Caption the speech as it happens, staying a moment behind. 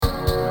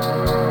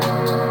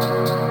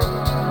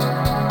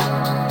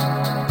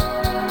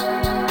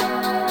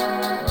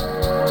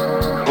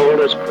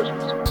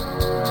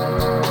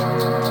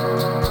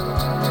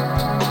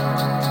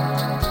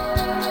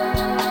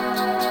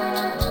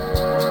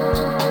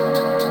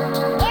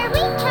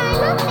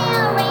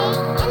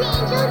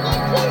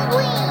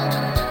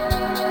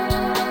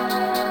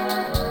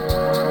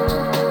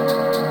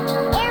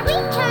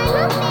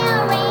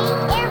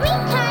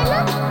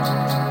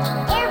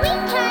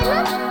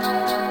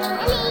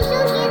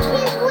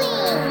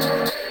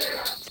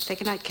Say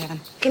goodnight, Kevin.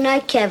 Good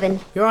night, Kevin.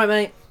 You alright,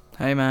 mate?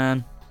 Hey,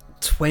 man.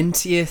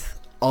 20th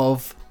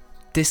of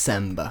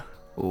December.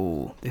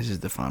 Ooh, this is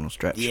the final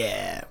stretch.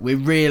 Yeah, we're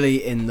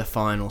really in the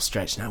final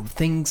stretch now.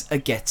 Things are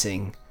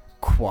getting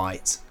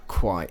quite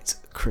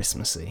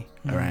Christmassy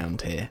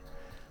around here.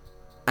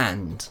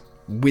 And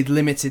with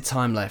limited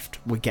time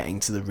left, we're getting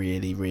to the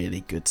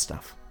really good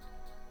stuff.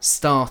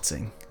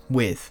 Starting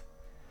with,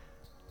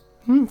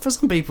 for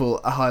some people,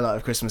 a highlight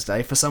of Christmas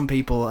Day. For some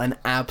people, an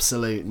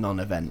absolute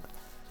non-event.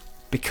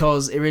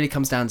 Because it really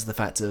comes down to the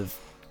fact of,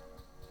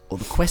 or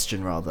the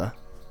question rather,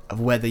 of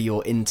whether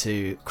you're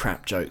into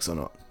crap jokes or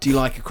not. Do you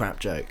like a crap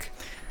joke?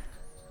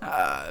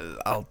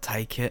 I'll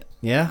take it.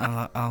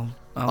 Yeah?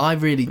 I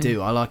really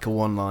do. I like a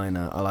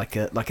one-liner. I like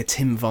a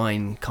Tim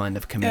Vine kind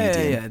of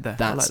comedian. Yeah, that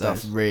like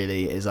stuff those.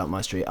 really is up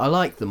my street. I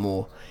like the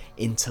more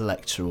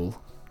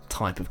intellectual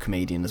type of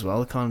comedian as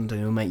well. The kind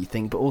who will make you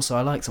think, but also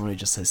I like someone who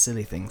just says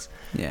silly things.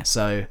 Yeah.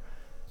 So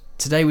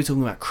today we're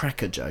talking about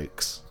cracker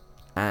jokes,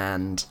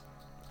 and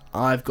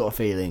I've got a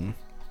feeling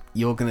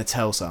you're going to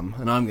tell some,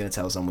 and I'm going to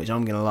tell some, which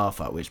I'm going to laugh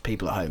at, which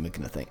people at home are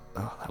going to think,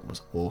 oh, that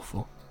was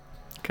awful.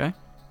 Okay.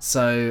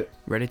 So,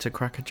 Ready to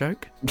crack a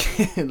joke?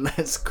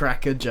 let's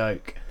crack a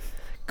joke.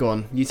 Go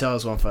on, you tell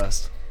us one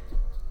first.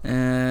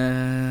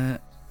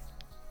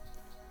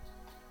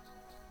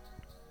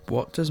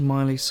 What does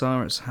Miley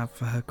Cyrus have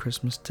for her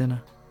Christmas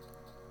dinner?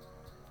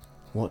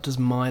 What does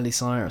Miley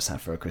Cyrus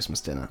have for her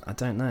Christmas dinner? I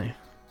don't know.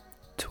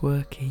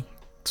 Twerky.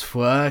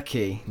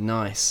 Twerky,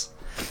 nice.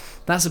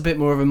 That's a bit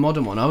more of a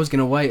modern one. I was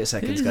going to wait a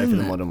second to go for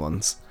the modern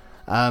ones.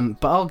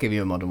 But I'll give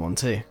you a modern one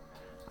too.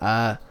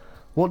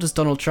 What does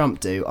Donald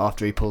Trump do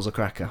after he pulls a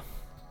cracker?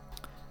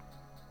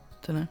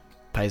 Don't know.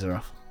 Pays her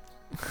off.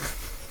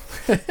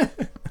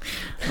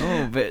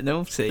 Oh, a bit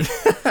naughty.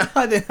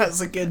 I think that's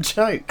a good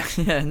joke.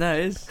 Yeah, no,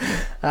 it is.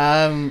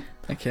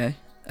 Okay.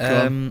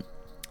 on.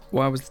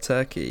 Why was the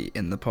turkey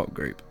in the pop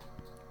group?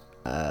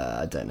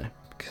 I don't know.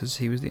 Because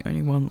he was the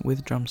only one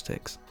with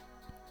drumsticks.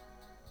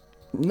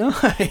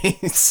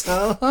 Nice,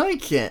 I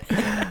like it.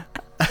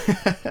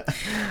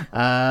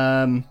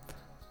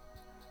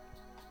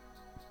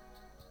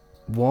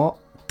 What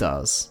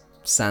does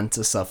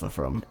Santa suffer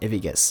from if he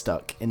gets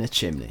stuck in a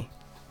chimney?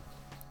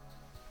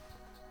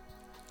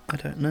 I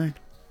don't know.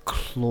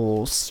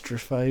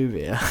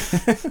 Claustrophobia.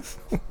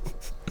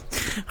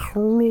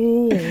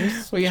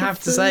 Well, you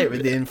have to say it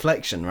with the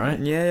inflection, right?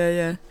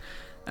 Yeah.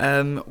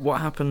 What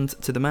happened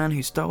to the man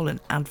who stole an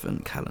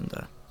advent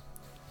calendar?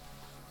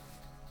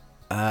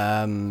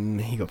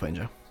 He got put in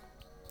jail.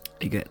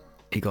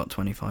 He got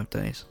 25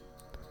 days.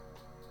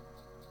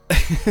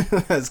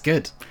 That's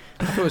good.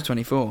 I thought it was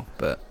 24,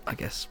 but I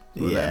guess.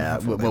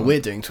 We're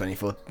doing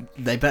 24.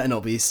 They better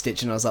not be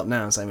stitching us up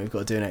now and saying we've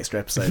got to do an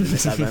extra episode in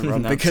this advent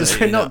run because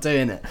we're not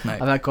doing it. No.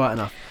 I've had quite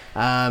enough.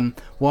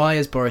 Why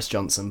has Boris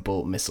Johnson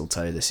bought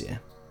mistletoe this year?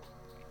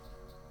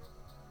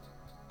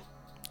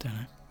 Don't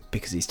know.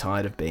 Because he's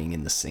tired of being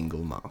in the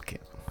single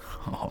market.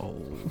 Oh.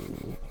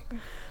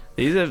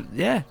 These are,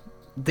 yeah.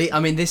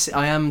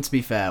 I am, to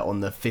be fair,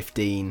 on the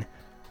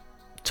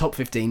top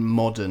 15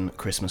 modern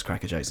Christmas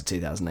cracker jokes of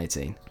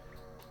 2018.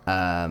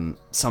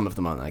 Some of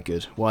them aren't that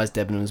good. Why is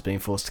Debenhams being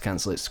forced to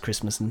cancel its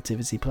Christmas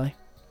nativity play?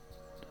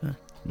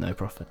 No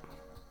profit.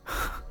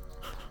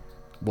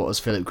 What does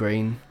Philip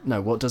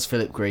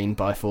Green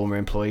buy former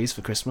employees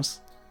for Christmas?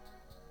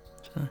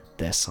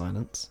 Their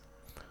silence.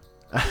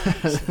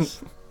 There's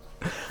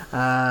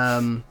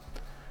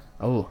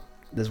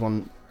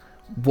one.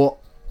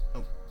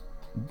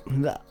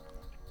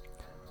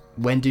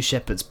 When do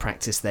shepherds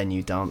practice their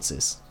new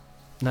dances?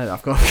 No,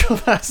 I've got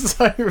that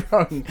so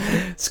wrong.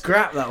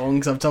 Scrap that one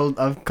because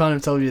I've kind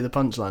of told you the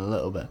punchline a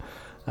little bit.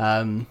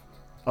 I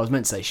was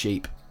meant to say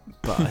sheep,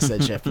 but I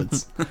said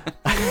shepherds,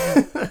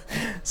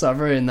 so I've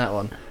ruined that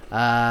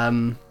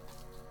one.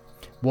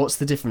 What's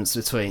the difference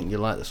between? You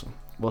like this one?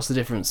 What's the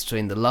difference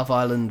between the Love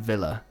Island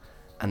villa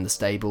and the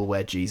stable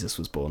where Jesus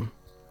was born?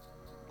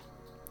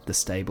 The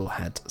stable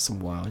had some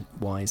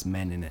wise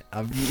men in it.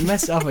 I've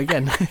messed up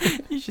again.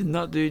 You should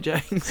not do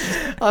jokes.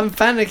 I'm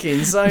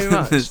panicking so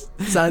much.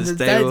 The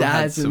stable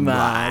had some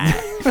man.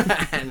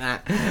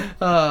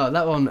 Oh,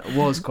 that one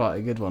was quite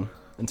a good one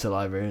until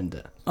I ruined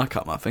it. I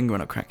cut my finger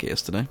on a cracker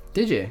yesterday.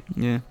 Did you?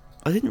 Yeah.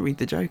 I didn't read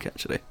the joke,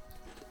 actually.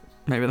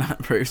 Maybe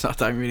that proves I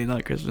don't really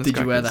like Christmas Did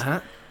you wear crackers. the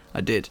hat?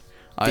 I did.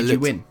 Did you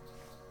win?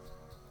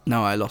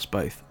 No, I lost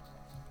both.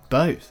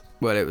 Both?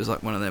 Well, it was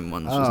like one of them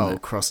ones, wasn't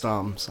it? Crossed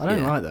arms. I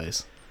don't like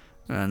those.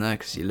 No,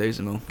 because you lose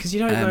them all. Because you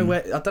don't know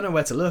where. I don't know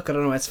where to look. I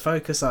don't know where to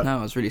focus. No,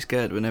 I was really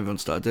scared when everyone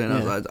started doing it. I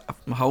was like,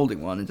 I'm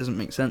holding one. It doesn't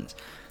make sense.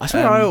 I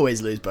swear I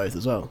always lose both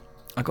as well.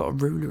 I got a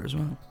ruler as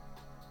well.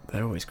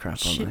 They're always crap,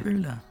 aren't Shit they?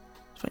 ruler.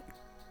 It's like,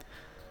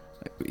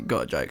 we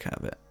got a joke out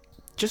of it.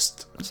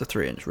 Just It's a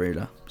 3-inch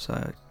ruler.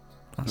 So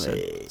I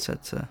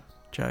said to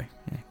Joe,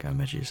 go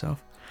measure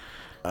yourself.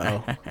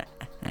 Oh.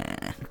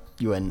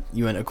 You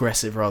went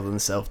aggressive rather than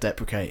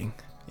self-deprecating.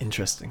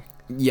 Interesting.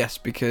 Yes,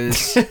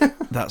 because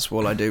that's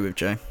what I do with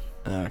Joe.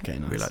 Okay,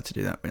 nice. We like to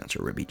do that. We like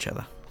to rib each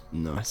other.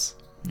 Nice.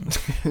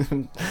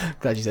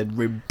 Glad you said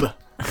rib.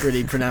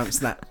 Really pronounce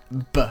that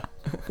b.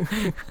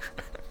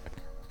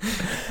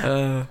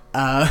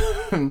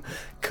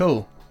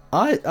 Cool.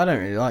 I don't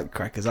really like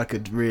crackers. I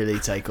could really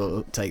take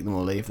them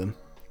or leave them.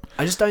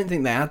 I just don't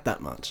think they add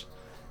that much.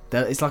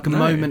 It's like a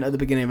moment at the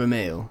beginning of a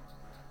meal,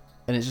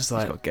 and it's just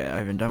like, got to get it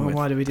over and done with.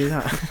 Why do we do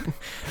that?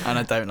 And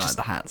I don't like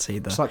the hats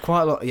either. It's like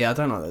quite a lot. Yeah, I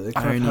don't like that. They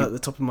kind of hurt the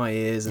top of my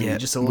ears, and you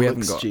just all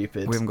look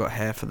stupid. We haven't got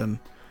hair for them.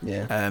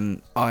 Yeah.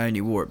 I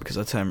only wore it because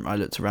I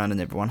looked around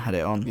and everyone had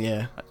it on.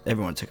 Yeah.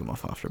 Everyone took them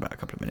off after about a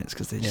couple of minutes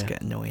because they just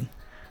get annoying.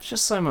 It's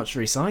just so much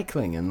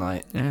recycling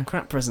and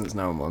crap presents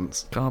no one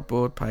wants.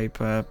 Cardboard,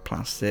 paper,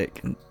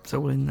 plastic, and it's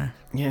all in there.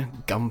 Yeah,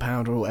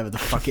 gunpowder or whatever the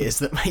fuck it is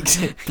that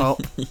makes it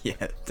pop.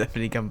 Yeah,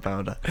 definitely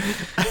gunpowder.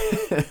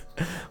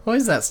 What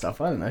is that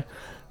stuff? I don't know.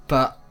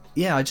 But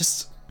yeah,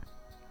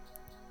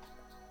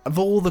 of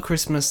all the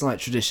Christmas like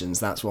traditions,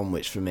 that's one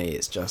which for me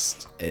it's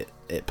just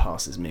it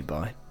passes me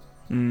by.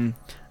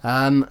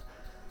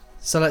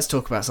 So let's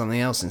talk about something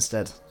else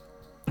instead.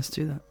 Let's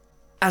do that.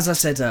 As I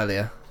said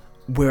earlier,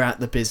 we're at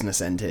the business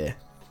end here.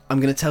 I'm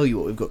going to tell you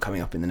what we've got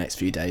coming up in the next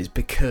few days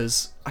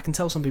because I can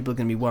tell some people are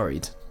going to be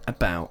worried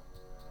about,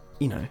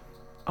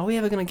 are we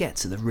ever going to get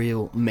to the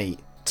real meat?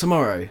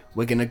 Tomorrow,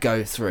 we're going to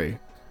go through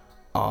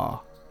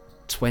our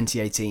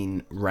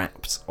 2018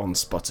 Wrapped on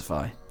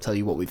Spotify. Tell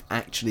you what we've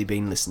actually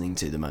been listening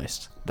to the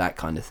most. That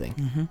kind of thing.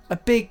 Mm-hmm. A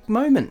big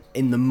moment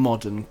in the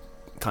modern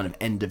kind of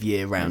end of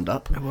year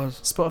roundup. It was.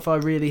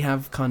 Spotify really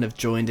have kind of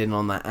joined in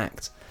on that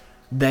act.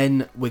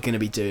 Then we're going to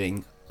be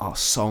doing our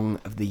Song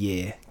of the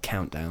Year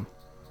countdown.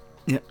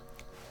 Yep.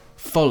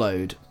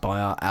 Followed by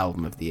our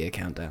Album of the Year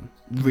countdown.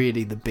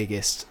 Really the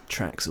biggest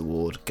tracks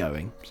award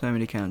going. So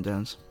many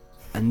countdowns.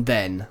 And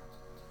then,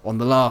 on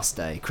the last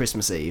day,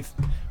 Christmas Eve,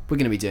 we're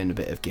going to be doing a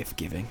bit of gift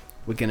giving.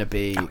 We're going to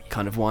be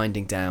kind of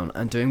winding down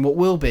and doing what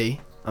will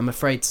be, I'm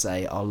afraid to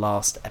say, our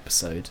last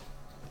episode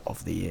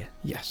of the year.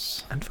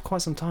 Yes. And for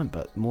quite some time,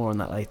 but more on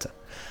that later.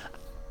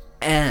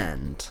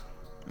 And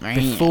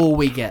before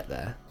we get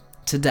there,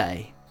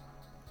 today,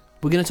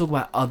 we're going to talk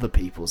about other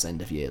people's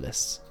end of year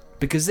lists.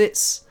 Because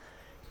it's,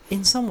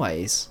 in some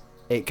ways,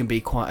 it can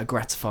be quite a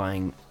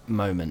gratifying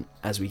moment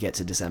as we get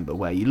to December,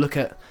 where you look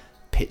at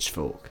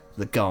Pitchfork,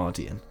 The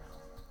Guardian,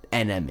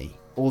 NME,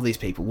 all these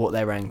people, what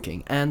they're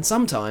ranking, and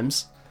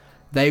sometimes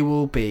they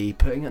will be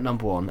putting at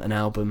number one an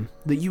album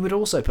that you would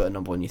also put at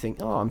number one. You think,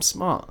 oh, I'm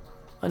smart.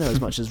 I know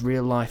as much as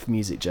real life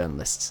music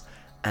journalists,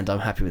 and I'm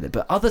happy with it.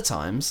 But other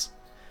times,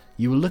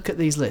 you will look at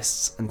these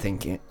lists and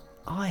think,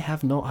 I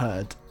have not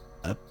heard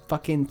a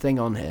fucking thing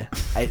on here.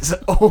 It's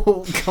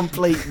all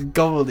complete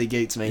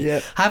gobbledygook to me.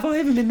 Yep. Have I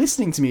even been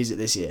listening to music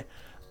this year?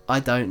 I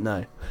don't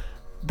know.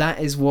 That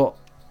is what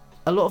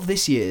a lot of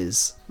this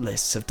year's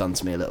lists have done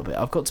to me a little bit.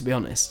 I've got to be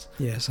honest.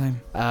 Yeah,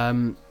 same.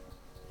 I'm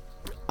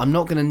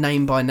not going to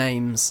name by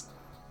names.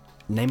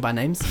 I'm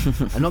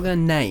not going to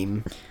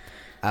name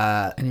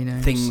Any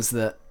names? things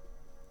that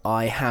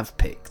I have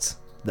picked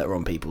that are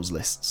on people's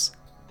lists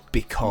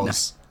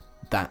because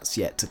that's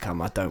yet to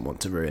come. I don't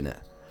want to ruin it.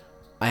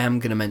 I am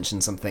going to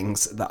mention some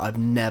things that I've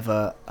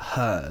never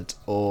heard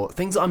or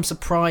things that I'm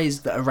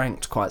surprised that are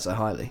ranked quite so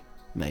highly,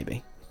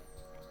 maybe.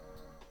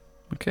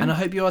 Okay. And I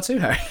hope you are too,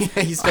 Harry.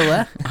 Are you still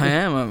there? I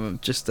am. I'm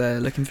just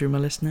looking through my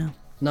list now.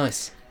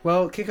 Nice.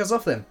 Well, kick us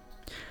off then.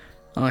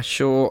 I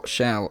sure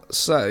shall.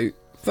 So,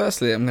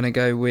 firstly, I'm going to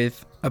go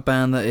with a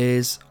band that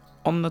is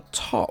on the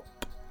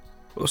top.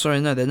 Oh,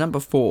 sorry, no, they're number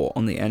 4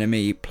 on the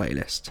NME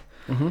playlist.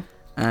 Mm-hmm.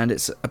 And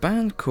it's a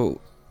band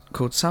called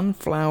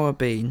Sunflower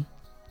Bean.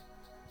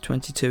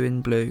 22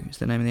 in Blue is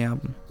the name of the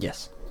album.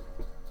 Yes.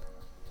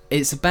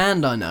 It's a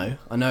band I know.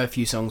 I know a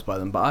few songs by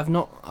them, but I've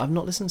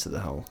not listened to the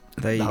whole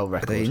record.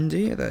 Are they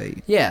indie? Are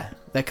they? Yeah,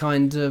 they're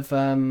kind of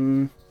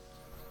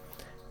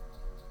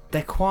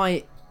they're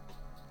quite.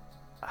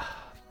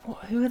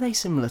 Who are they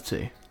similar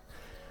to?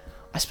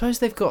 I suppose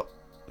they've got,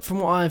 from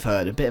what I've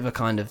heard, a bit of a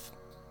kind of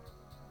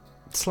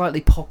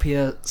slightly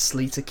poppier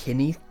Sleater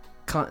Kinney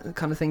kind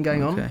of thing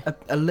going on.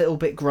 A little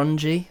bit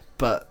grungy,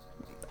 but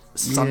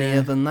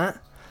sunnier than that.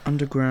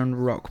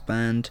 Underground rock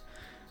band,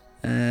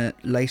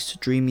 laced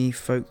dreamy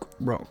folk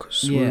rock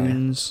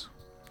swoons.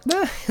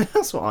 Yeah.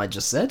 That's what I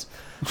just said,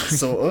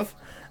 sort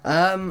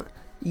of.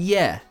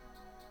 Yeah,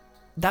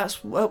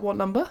 that's what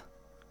number?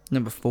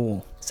 Number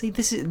 4. See,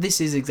 this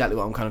is exactly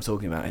what I'm kind of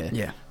talking about here.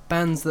 Yeah.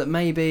 Bands that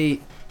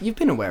maybe you've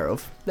been aware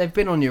of, they've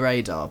been on your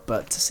radar,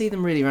 but to see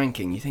them really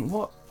ranking, you think,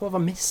 what have I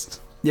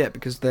missed? Yeah,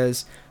 because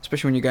there's,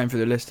 especially when you're going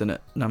through the list and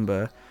at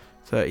number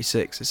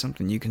 36 is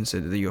something you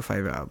consider your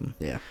favourite album.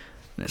 Yeah.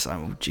 And it's like,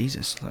 well,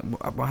 Jesus, like,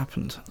 what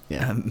happened?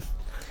 Yeah.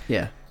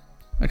 Yeah.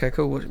 Okay,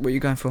 cool. What are you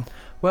going for?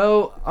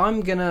 Well,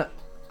 I'm gonna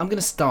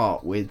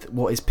start with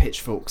what is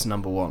Pitchfork's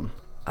number 1,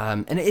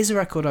 and it is a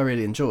record I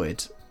really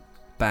enjoyed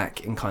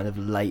back in kind of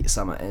late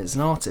summer, and it's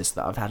an artist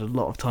that I've had a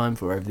lot of time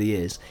for over the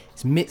years.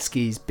 It's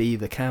Mitski's Be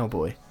the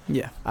Cowboy.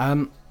 Yeah.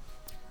 I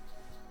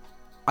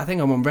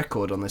think I'm on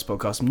record on this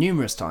podcast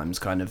numerous times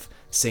kind of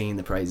singing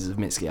the praises of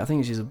Mitski. I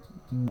think she's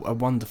a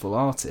wonderful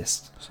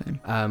artist.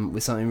 Same.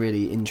 With something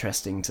really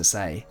interesting to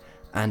say.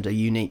 and a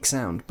unique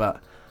sound,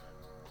 but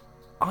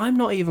I'm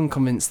not even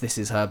convinced this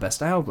is her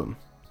best album.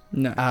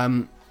 No.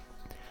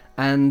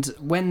 And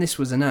when this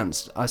was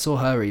announced, I saw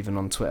her even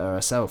on Twitter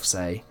herself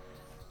say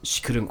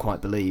she couldn't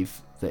quite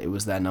believe that it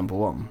was their number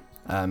one,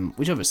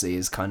 which obviously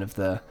is kind of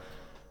the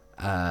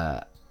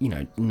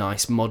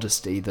nice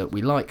modesty that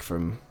we like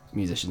from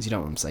musicians. You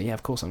don't want them to say, yeah,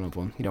 of course I'm number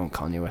one. You don't want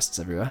Kanye Wests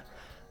everywhere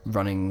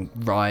running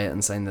riot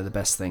and saying they're the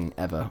best thing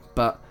ever.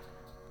 But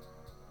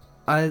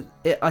I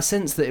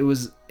sense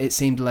that it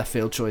seemed a left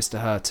field choice to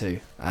her too.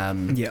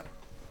 Yeah.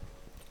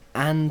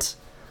 And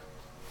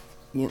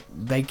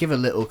they give a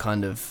little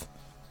kind of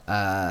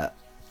a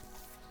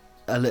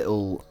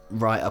little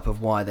write up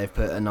of why they've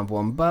put it at number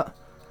one, but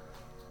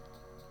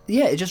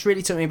yeah, it just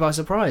really took me by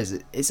surprise.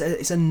 It's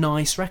a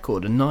nice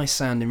record, a nice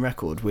sounding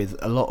record with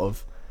a lot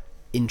of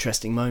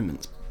interesting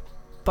moments,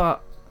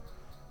 but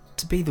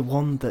to be the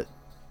one that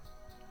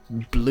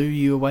blew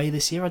you away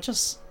this year,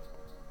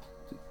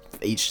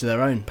 each to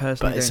their own.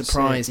 Personally, but it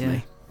surprised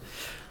me.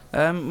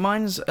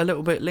 Mine's a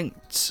little bit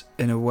linked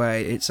in a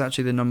way. It's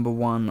actually the number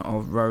one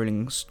of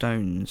Rolling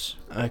Stones.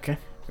 Okay.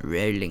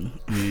 Rolling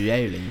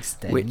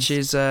Stones. Which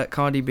is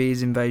Cardi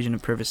B's Invasion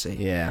of Privacy.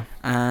 Yeah.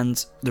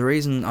 And the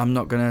reason I'm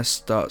not going to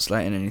start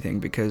slating anything,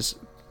 because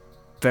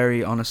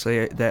very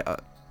honestly,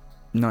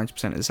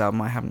 90% of this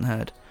album I haven't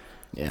heard.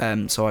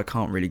 Yeah. So I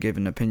can't really give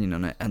an opinion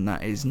on it, and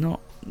that is not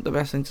the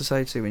best thing to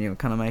say to when you're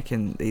kind of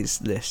making these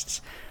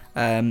lists.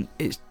 I've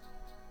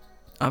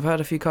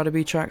heard a few Cardi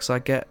B tracks. I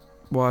get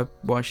why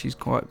she's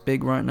quite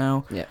big right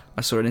now. Yeah.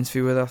 I saw an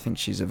interview with her. I think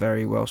she's a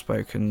very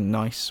well-spoken,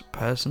 nice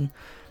person.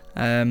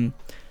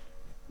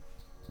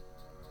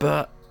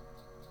 But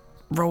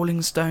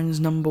Rolling Stones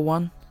number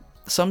one.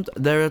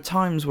 There are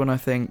times when I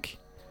think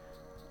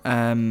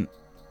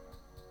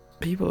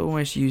people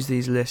almost use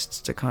these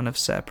lists to kind of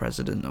set a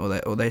precedent,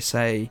 or they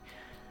say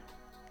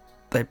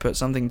they put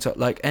something to,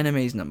 like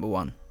Enemies number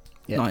one,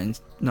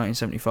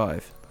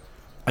 1975.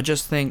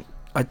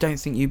 I don't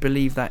think you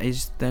believe that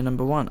is their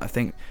number one. I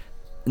think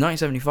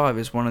 1975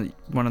 is one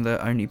of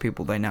the only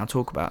people they now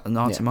talk about, and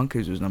Arctic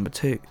Monkeys was number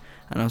two.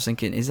 And I was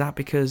thinking, is that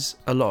because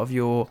a lot of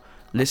your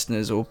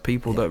listeners or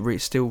people that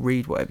still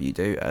read whatever you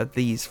do are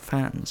these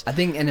fans? I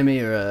think Enemy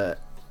are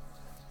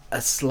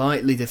a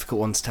slightly difficult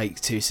one to take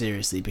too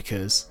seriously,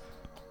 because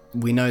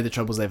we know the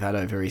troubles they've had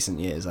over recent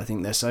years. I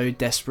think they're so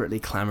desperately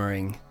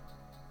clamouring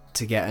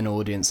to get an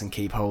audience and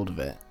keep hold of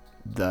it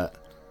that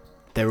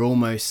they're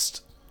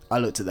almost... I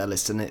looked at their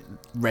list and it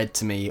read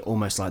to me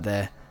almost like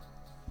they're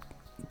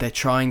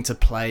trying to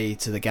play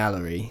to the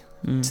gallery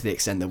to the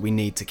extent that we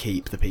need to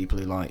keep the people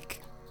who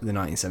like the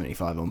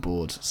 1975 on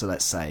board. So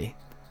let's say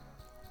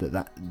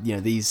that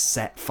these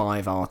set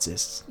 5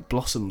 artists,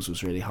 Blossoms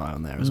was really high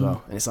on there as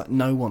well, and it's like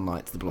no one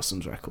liked the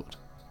Blossoms record,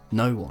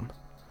 no one,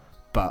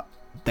 but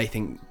they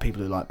think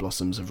people who like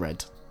Blossoms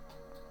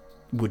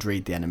would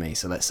read the Enemy,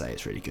 so let's say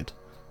it's really good.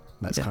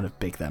 Let's kind of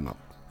big them up.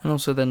 And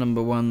also their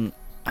number one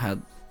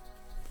had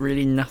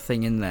really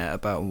nothing in there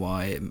about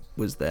why it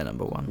was their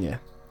number one. Yeah.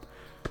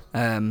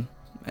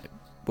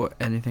 What?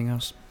 Anything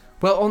else?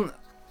 Well,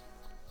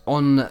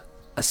 on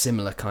a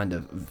similar kind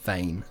of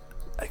vein,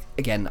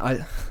 again,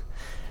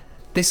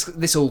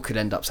 this all could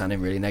end up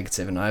sounding really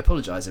negative, and I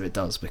apologise if it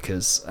does,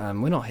 because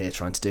we're not here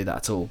trying to do that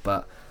at all.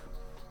 But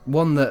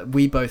one that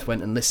we both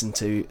went and listened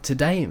to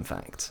today, in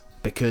fact,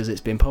 because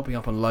it's been popping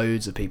up on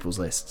loads of people's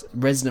lists.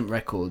 Resident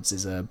Records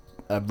is a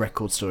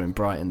record store in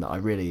Brighton that I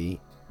really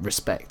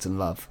respect and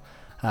love.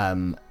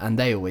 And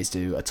they always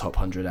do a top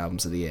 100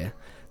 albums of the year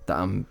that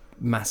I'm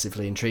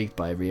massively intrigued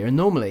by every year. And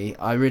normally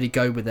I really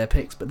go with their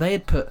picks, but they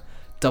had put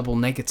Double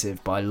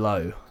Negative by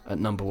Low at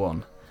number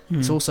 1.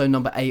 It's also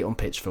number 8 on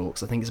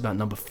Pitchforks. I think it's about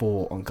number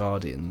 4 on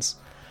Guardians.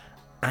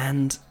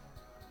 And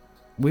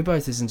we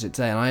both listened to it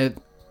today, and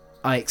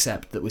I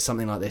accept that with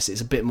something like this,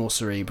 it's a bit more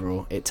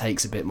cerebral. It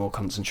takes a bit more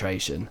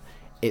concentration.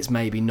 It's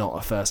maybe not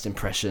a first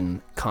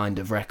impression kind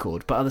of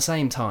record, but at the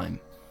same time,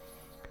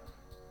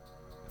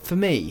 for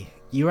me,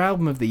 your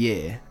album of the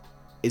year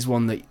is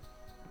one that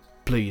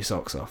blew your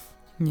socks off.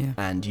 Yeah.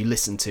 And you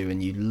listen to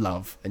and you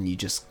love, and you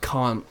just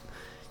can't...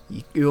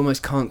 You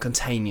almost can't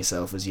contain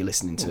yourself as you're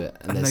listening to it.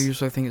 And I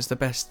also think it's the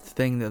best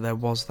thing that there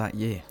was that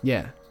year.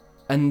 Yeah.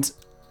 And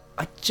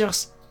I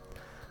just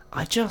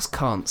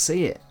can't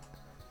see it.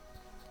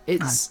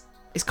 It's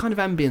kind of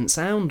ambient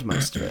sound,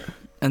 most of it.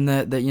 And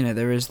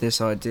there is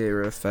this idea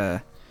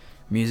of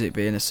music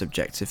being a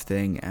subjective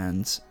thing,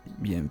 and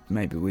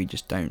maybe we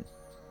just don't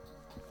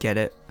get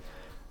it.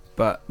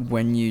 But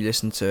when you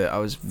listen to it, I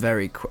was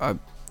very...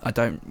 I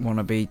don't want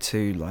to be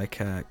too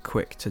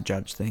quick to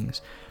judge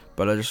things,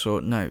 but I just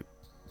thought, no,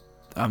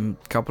 I'm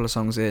a couple of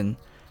songs in,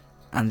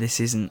 and this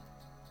isn't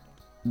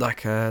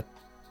like a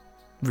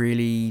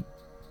really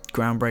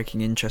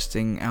groundbreaking,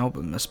 interesting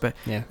album.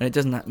 Yeah. And it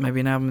doesn't.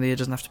 Maybe an album of the year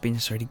doesn't have to be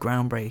necessarily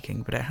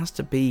groundbreaking, but it has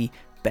to be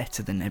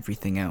better than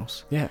everything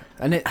else. Yeah,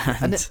 and it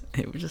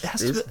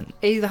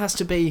either has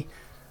to be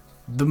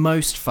the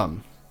most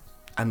fun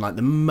and like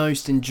the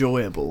most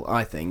enjoyable,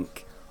 I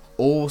think,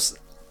 or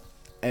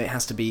it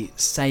has to be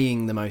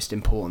saying the most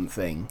important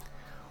thing,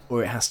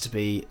 or it has to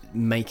be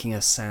making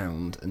a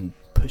sound and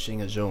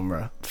pushing a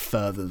genre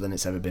further than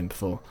it's ever been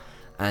before.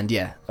 And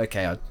yeah,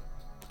 okay,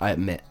 I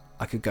admit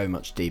I could go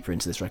much deeper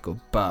into this record,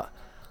 but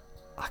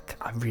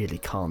I really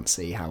can't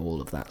see how all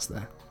of that's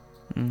there.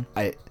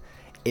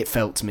 It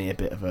felt to me a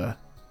bit of a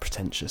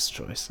pretentious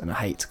choice, and I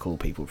hate to call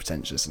people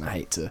pretentious, and I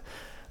hate to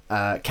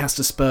cast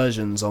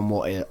aspersions on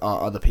what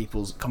are other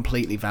people's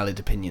completely valid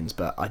opinions,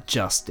 but I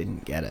just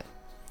didn't get it.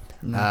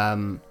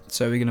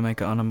 So we're gonna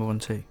make it our number one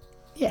too.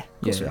 Yeah,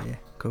 Yeah,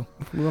 cool.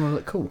 We want to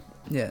look cool.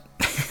 Yeah.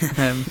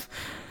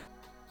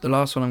 The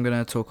last one I'm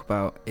gonna talk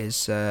about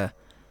is an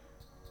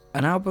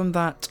album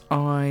that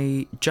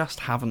I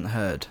just haven't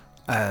heard.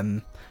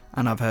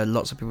 And I've heard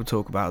lots of people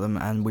talk about them,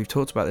 and we've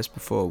talked about this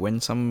before.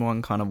 When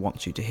someone kind of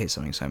wants you to hear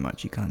something so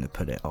much, you kind of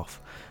put it off,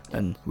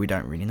 and we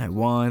don't really know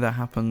why that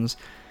happens.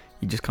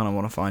 You just kind of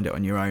want to find it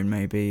on your own,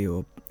 maybe,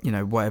 or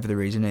whatever the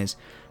reason is.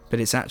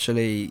 But it's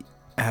actually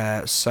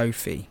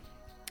Sophie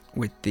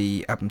with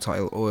the album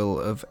title "Oil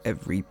of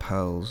Every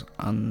Pearl's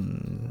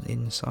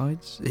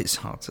Insides." It's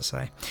hard to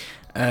say.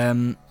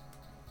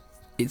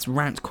 It's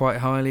ranked quite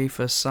highly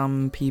for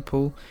some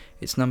people.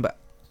 It's number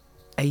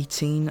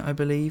 18, I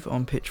believe,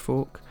 on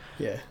Pitchfork.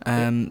 Yeah.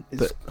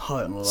 But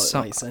high on all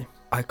that, you say.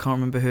 I can't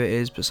remember who it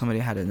is, but somebody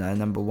had it there,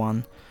 number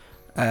 1.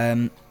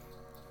 And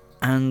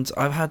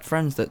I've had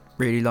friends that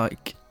really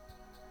like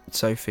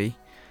Sophie,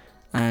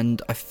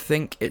 and I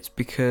think it's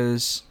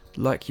because,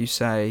 like you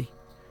say,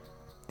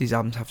 these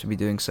albums have to be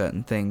doing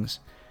certain things.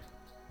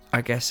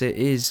 I guess it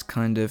is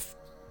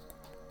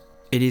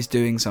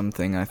doing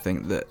something, I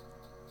think, that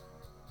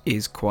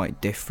is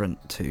quite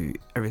different to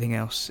everything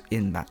else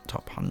in that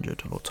top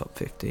 100 or top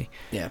 50.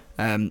 Yeah.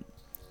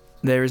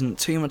 There isn't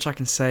too much I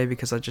can say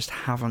because I just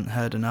haven't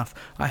heard enough.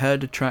 I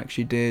heard a track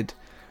she did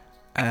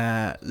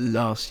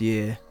last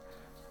year,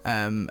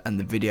 and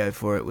the video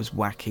for it was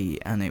wacky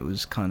and it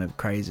was kind of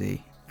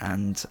crazy,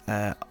 and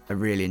I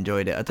really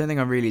enjoyed it. I don't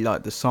think I really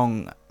liked the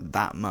song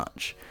that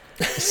much.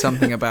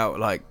 Something about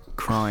like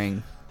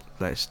crying,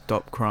 like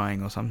stop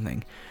crying or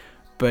something.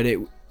 But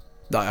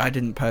I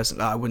didn't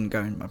personally. I wouldn't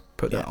go and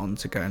put that on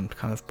to go and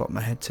kind of bop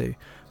my head to.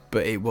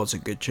 But it was a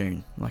good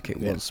tune. Like, it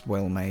was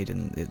well made,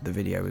 and the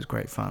video was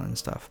great fun and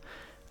stuff.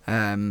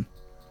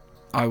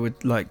 I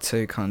would like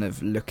to kind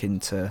of look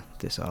into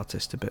this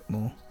artist a bit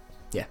more.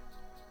 Yeah,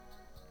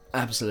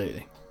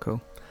 absolutely. Cool.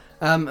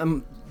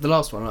 The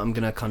last one I'm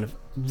going to kind of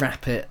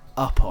wrap it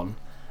up on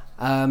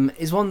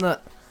is one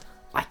that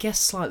I guess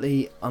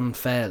slightly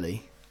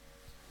unfairly,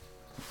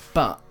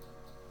 but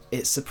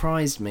it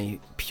surprised me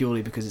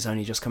purely because it's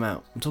only just come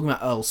out. I'm talking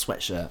about Earl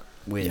Sweatshirt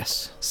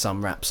with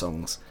Some Rap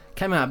Songs.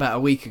 Came out about a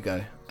week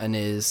ago and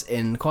is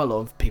in quite a lot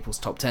of people's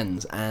top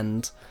 10s,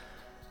 and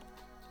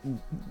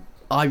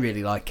I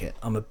really like it.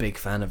 I'm a big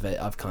fan of it.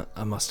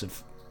 I must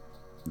have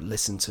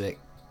listened to it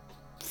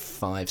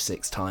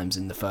 5-6 times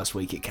in the first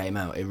week it came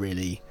out. It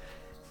really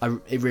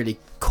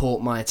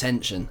caught my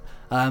attention.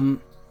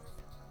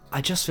 I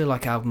just feel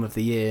like album of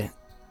the year,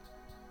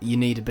 you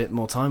need a bit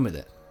more time with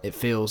it. It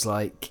feels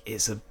like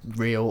it's a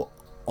real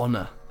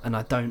honour, and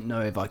I don't know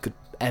if I could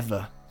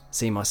ever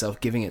see myself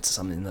giving it to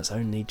something that's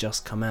only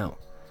just come out.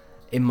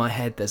 In my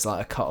head, there's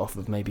like a cut-off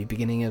of maybe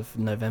beginning of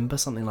November,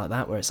 something like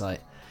that, where it's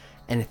like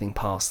anything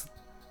past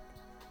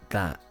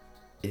that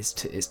is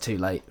too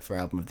late for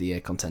album of the year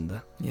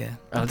contender. Yeah.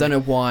 And I don't know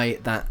why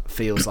that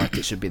feels like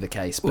it should be the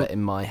case, but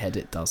in my head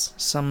it does.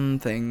 Some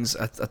things,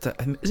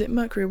 is it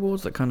Mercury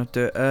Awards that kind of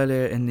do it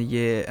earlier in the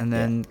year, and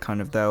then kind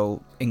of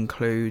they'll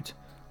include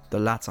the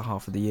latter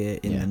half of the year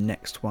in the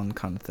next one,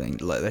 kind of thing.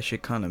 Like, they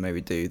should kind of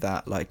maybe do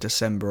that, like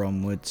December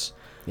onwards.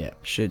 Yeah,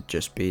 should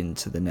just be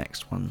into the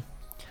next one.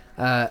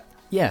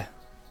 Yeah,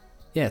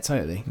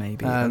 totally.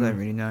 Maybe I don't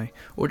really know,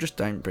 or just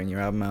don't bring your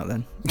album out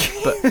then.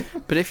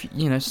 But if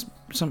you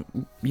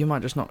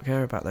might just not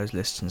care about those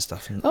lists and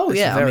stuff. And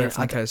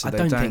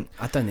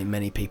I don't think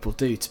many people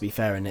do, to be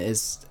fair, and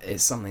it's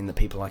something that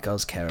people like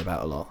us care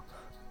about a lot.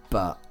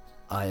 But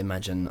I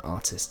imagine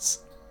artists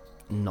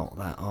not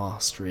that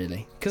arsed,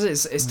 really,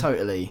 because it's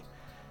totally,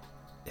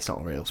 it's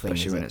not a real thing,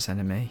 especially when it's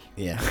NME.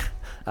 Yeah.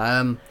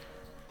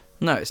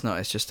 No, it's not.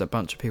 It's just a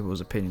bunch of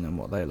people's opinion on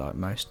what they like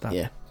most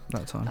that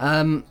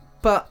time.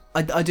 But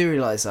I do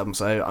really like this album,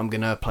 so I'm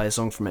going to play a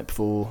song from it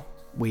before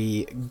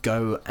we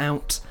go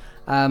out.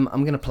 I'm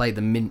going to play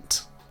The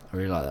Mint. I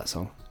really like that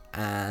song.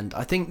 And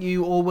I think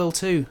you all will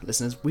too,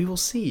 listeners. We will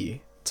see you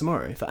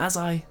tomorrow for, as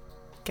I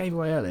gave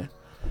away earlier,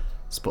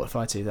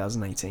 Spotify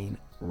 2018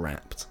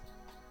 Wrapped.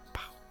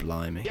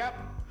 Blimey.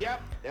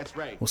 Yep, that's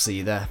right. We'll see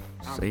you there.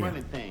 See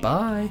you.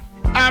 Bye.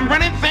 I'm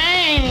running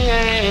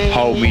things.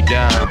 Hold me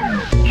down,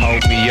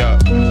 hold me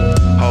up,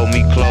 hold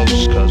me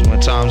close, cause when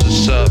times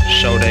are tough,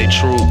 show they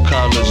true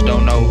colors,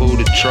 don't know who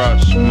to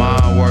trust.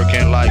 Mine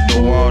working like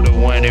the water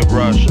when it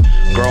rush,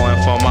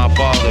 growing from my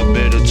father,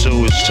 bitter to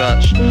his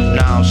touch.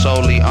 Now I'm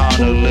solely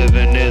honored,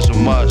 living is a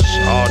must,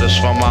 all this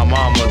from my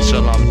mama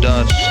till I'm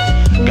dust.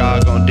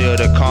 God gon' deal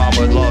the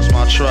karma, lost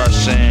my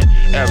trust in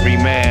every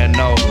man,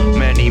 no,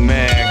 many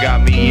man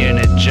got me in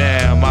a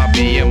jam. I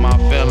be in my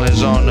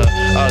feelings, on the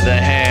other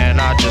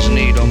hand, I just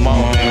need a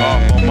moment.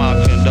 Off on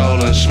my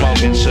condolence,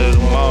 smoking till the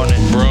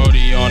morning.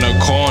 Brody on the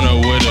corner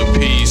with a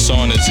piece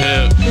on his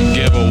hip.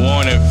 Give a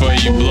warning for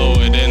you blow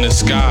it in the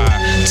sky.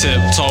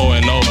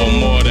 Tiptoeing over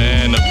more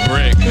than a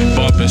brick.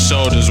 Bumping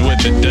shoulders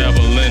with the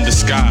devil in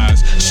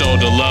disguise.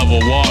 Shoulder level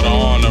water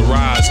on the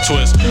rise.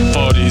 Twist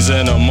 40s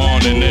in the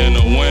morning in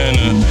the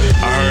winter.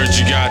 I heard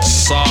you got your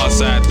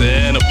sauce at the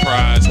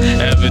Enterprise.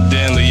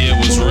 Evidently it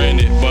was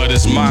rented, but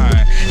it's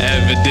mine.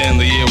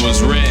 Evidently it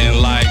was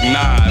written like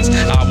Nas.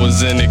 I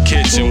was in the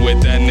kitchen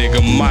with that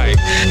nigga Mike.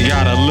 You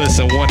gotta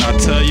listen when I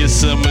tell you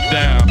simmer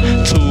down.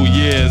 2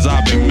 years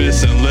I've been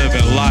missing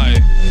living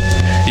life.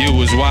 You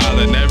was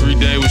wildin', every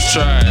day was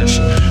trash.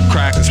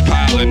 Crackers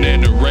piling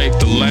in to rape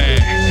the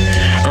land.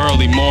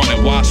 Early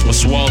morning, wash my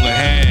swollen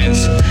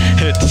hands.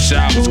 Hit the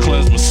showers,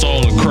 cleanse my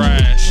soul and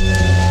crash.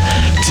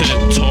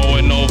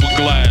 Tiptoeing over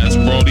glass,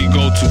 Brody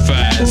go too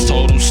fast.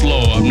 Told him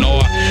slow up,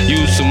 no I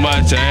use too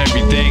much of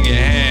everything in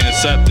hand.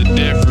 Except the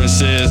difference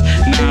is,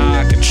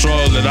 now I control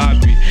it. I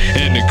be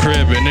in the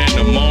crib and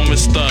in the moment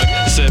stuck,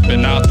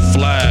 sipping out the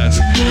flask.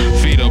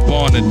 Feet up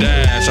on the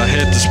dash, I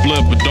hit the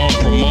split but don't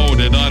promote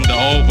it under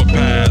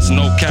overpass.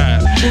 No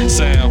cap,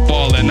 sand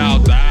falling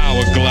out the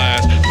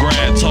hourglass.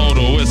 Grand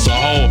total, it's a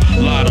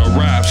whole lot of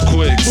raps.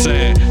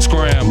 Quicksand,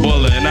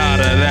 scrambling out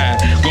of that.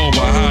 Go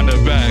behind the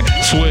back,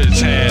 switch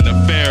hand,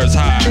 affairs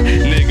high.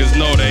 Niggas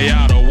know they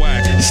out of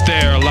whack.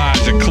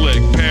 Sterilize your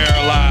click,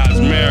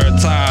 paralyzed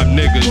maritime.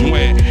 Niggas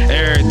win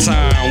every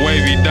time.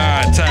 Wavy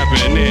Don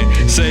tapping in.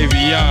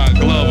 Savion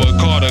Glover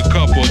caught a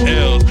couple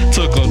L's,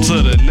 took him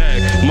to the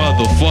neck.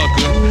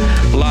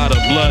 Motherfucker, lot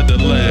of blood to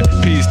let,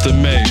 peace to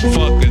make.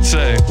 Fuck a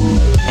check.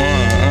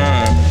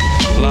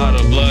 Lot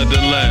of blood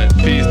to let,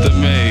 peace to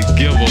make.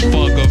 Give a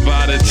fuck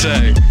about a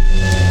check.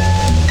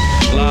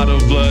 Lot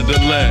of blood to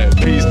let,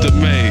 peace to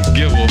make.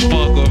 Give a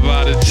fuck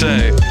about a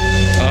check.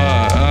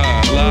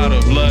 Lot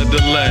of blood to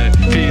let,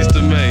 peace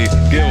to make.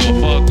 Give a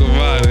fuck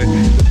about it.